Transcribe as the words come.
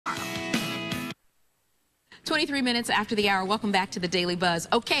23 minutes after the hour. Welcome back to the Daily Buzz.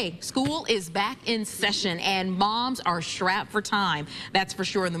 Okay, school is back in session and moms are strapped for time. That's for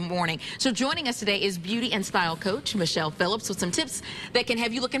sure in the morning. So joining us today is beauty and style coach Michelle Phillips with some tips that can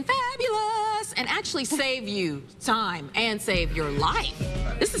have you looking fabulous and actually save you time and save your life.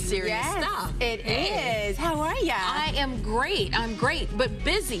 This is serious stuff. It is. How are ya? I am great. I'm great, but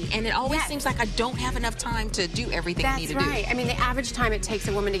busy, and it always seems like I don't have enough time to do everything I need to do. That's right. I mean, the average time it takes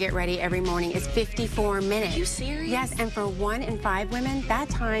a woman to get ready every morning is 54 minutes. Are you serious? Yes, and for 1 in 5 women, that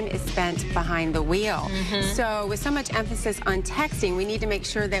time is spent behind the wheel. So with so much emphasis on texting, we need to make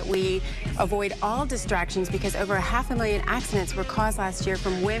sure that we avoid all distractions because over 500,000 accidents were caused last year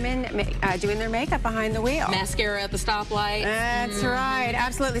from women doing their makeup behind the wheel. Mascara at the stoplight. That's right.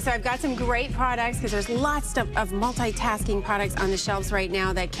 Absolutely. So I've got some great products because there's lots of multitasking products on the shelves right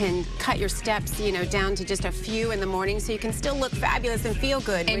now that can cut your steps, you know, down to just a few in the morning so you can still look fabulous and feel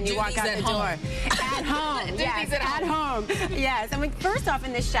good when you walk out the door. At home. Yes, at home. Yes. I mean, first off,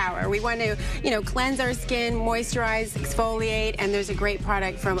 in the shower, we want to, you know, cleanse our skin, moisturize, exfoliate, and there's a great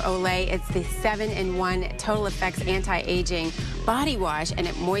product from Olay. It's the 7-in-1 Total Effects Anti-Aging Body Wash, and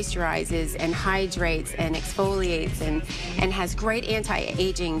it moisturizes and hydrates and exfoliates and has great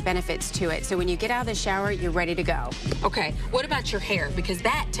anti-aging benefits to it. So when you get out of the shower, you're ready to go. Okay. What about your hair? Because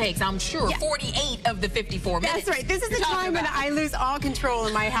that takes, I'm sure, 48 of the 54 minutes. That's right. This is the time when I lose all control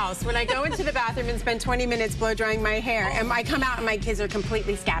in my house. When I go into the bathroom and spend 20 minutes blow drying my hair, and I come out and my kids are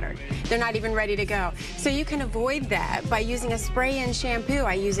completely scattered. They're not even ready to go. So you can avoid that by using a spray-in shampoo.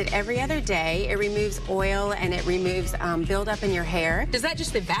 I use it every other day. It removes oil and it removes buildup in your hair. Does that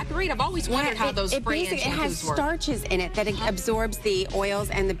just evaporate? I've always wondered how those spray-in shampoos work. It has starches in it that absorbs the oils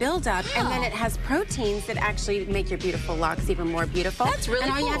and the buildup, and then it has proteins that actually make your beautiful locks even more beautiful. That's really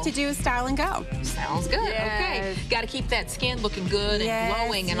cool. And all you have to do is style and go. Sounds good. Okay. Got to keep that skin looking good and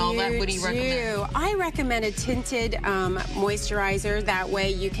glowing and all that. What do you recommend? I recommend a tinted moisturizer. That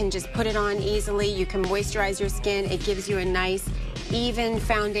way you can just put it on easily. You can moisturize your skin. It gives you a nice even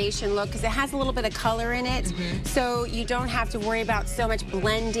foundation look because it has a little bit of color in it, so you don't have to worry about so much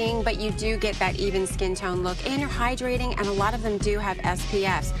blending, but you do get that even skin tone look, and you're hydrating, and a lot of them do have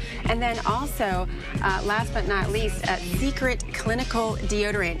SPFs. And then also, last but not least, Secret Clinical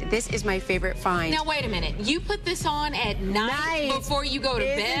Deodorant. This is my favorite find. Now wait a minute, you put this on at night before you go to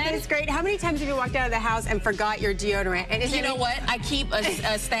bed? Isn't this great? How many times have you walked out of the house and forgot your deodorant? And you know what? I keep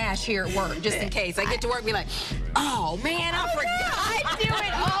a stash here at work just in case. I get to work and be like, oh man, I forgot. I do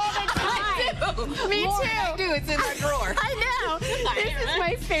it all the time. Me More too. I do. It's in my drawer. I know. This is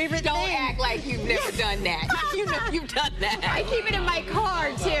my favorite thing. Don't act like you've never done that. You know you've done that. I keep it in my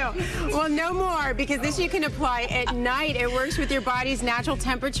car too. Well, no more, because this you can apply at night. It works with your body's natural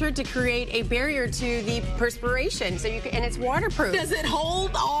temperature to create a barrier to the perspiration. So you can, and it's waterproof. Does it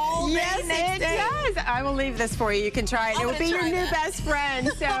hold all day next day? It does. I will leave this for you. You can try it. It will be your new best friend.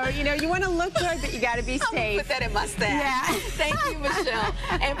 So, you know, you want to look good, but you got to be safe. Put that in my stash. Yeah. Thank you, Michelle.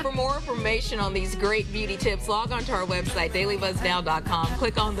 And for more information on these great beauty tips, log on to our website, dailybuzznow.com.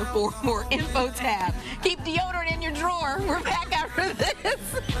 Click on the For More Info tab. Keep deodorant in your drawer. We're back after this.